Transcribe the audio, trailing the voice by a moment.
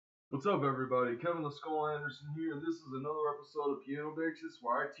What's up, everybody? Kevin the Skull Anderson here, and this is another episode of Piano Basics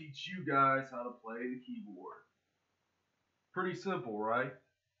where I teach you guys how to play the keyboard. Pretty simple, right?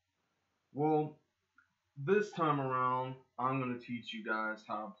 Well, this time around, I'm going to teach you guys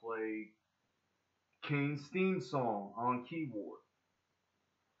how to play Kane's theme song on keyboard.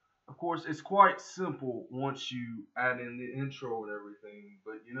 Of course, it's quite simple once you add in the intro and everything,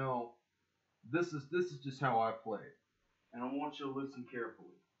 but this is just how I play it, and I want you to listen carefully.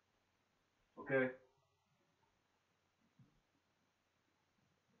 Okay?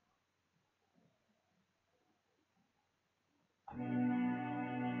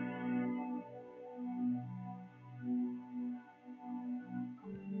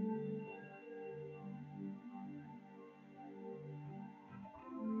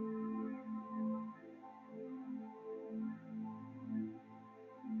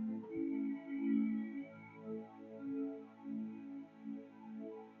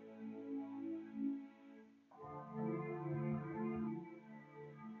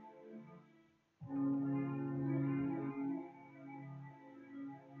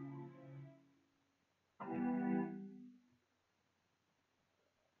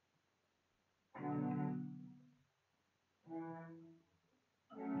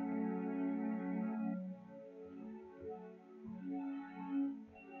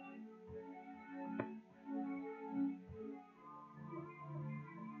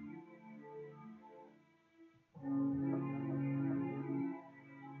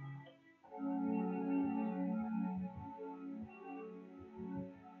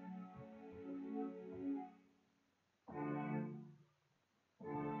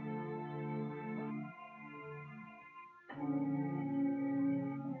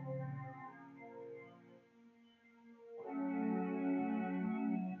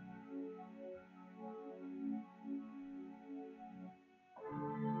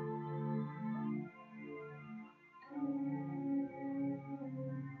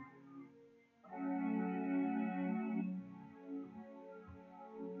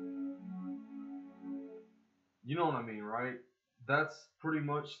 You know what I mean, right? That's pretty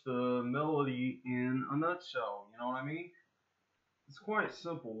much the melody in a nutshell. You know what I mean? It's quite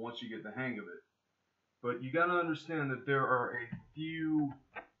simple once you get the hang of it. But you gotta understand that there are a few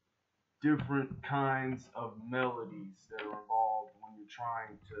different kinds of melodies that are involved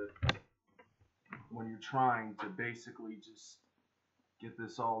when you're trying to basically just get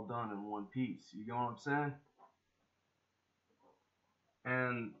this all done in one piece. You know what I'm saying?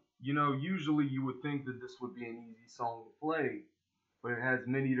 And usually you would think that this would be an easy song to play, but it has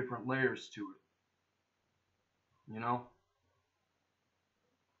many different layers to it, you know?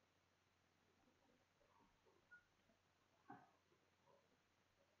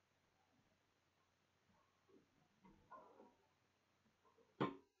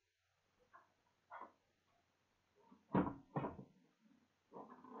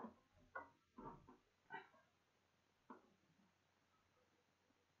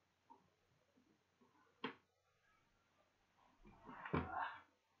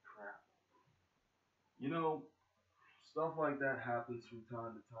 Crap. You know, Stuff like that happens from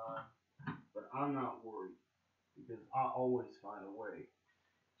time to time, but I'm not worried because I always find a way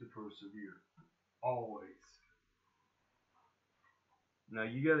to persevere. Always. Now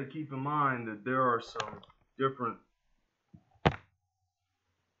you got to keep in mind that there are some different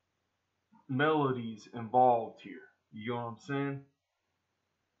melodies involved here. You know what I'm saying?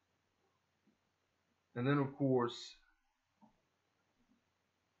 And then of course,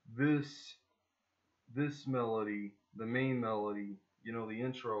 this this melody, the main melody, the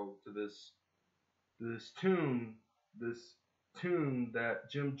intro to this tune, this tune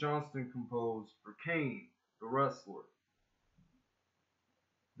that Jim Johnston composed for Kane, the wrestler.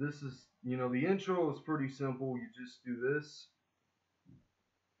 This is, the intro is pretty simple. You just do this,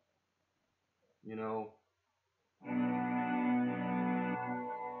 you know,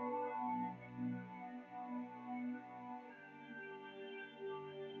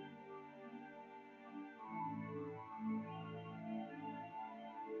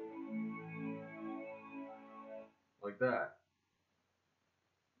 like that.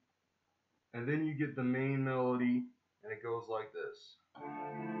 And then you get the main melody, and it goes like this.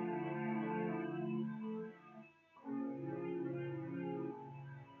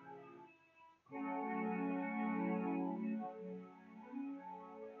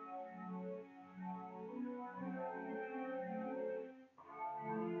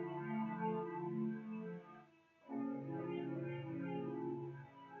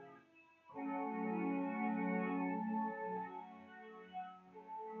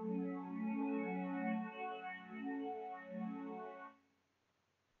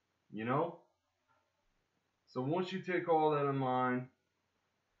 You know? So once you take all that in mind,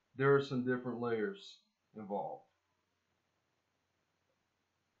 there are some different layers involved.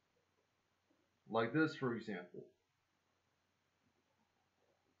 Like this, for example.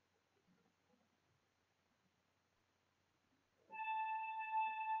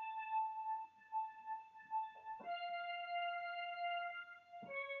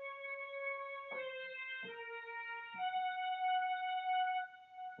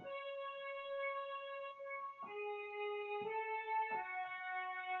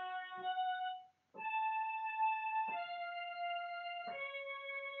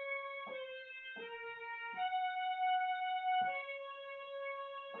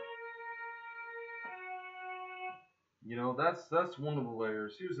 You know, that's one of the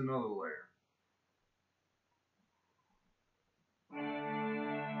layers. Here's another layer.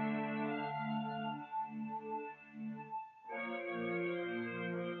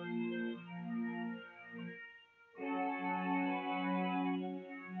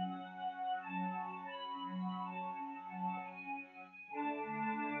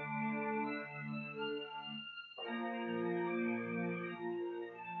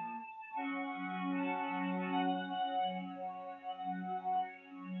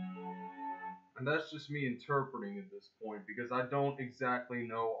 And that's just me interpreting at this point because I don't exactly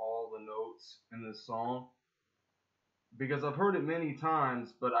know all the notes in this song. Because I've heard it many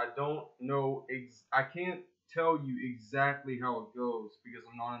times, but I don't know, I can't tell you exactly how it goes because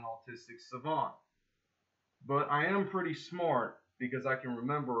I'm not an autistic savant. But I am pretty smart because I can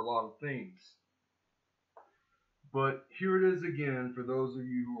remember a lot of things. But here it is again for those of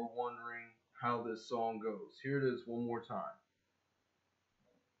you who are wondering how this song goes. Here it is one more time.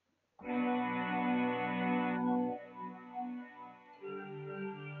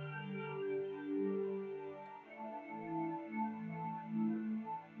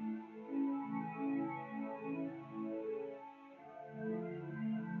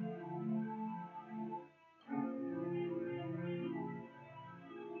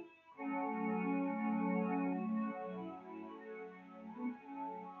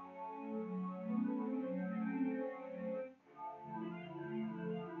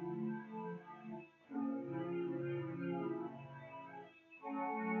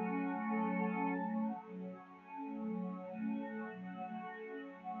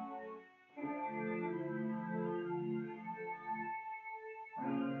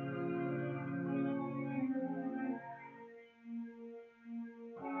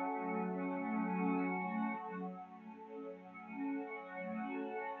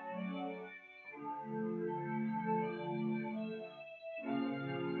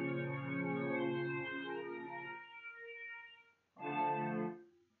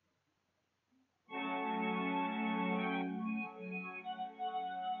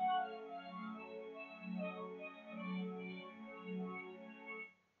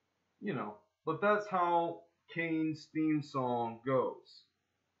 You know, but that's how Kane's theme song goes.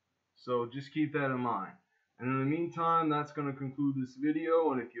 So just keep that in mind. And in the meantime, that's going to conclude this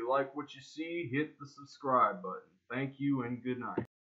video. And if you like what you see, hit the subscribe button. Thank you and good night.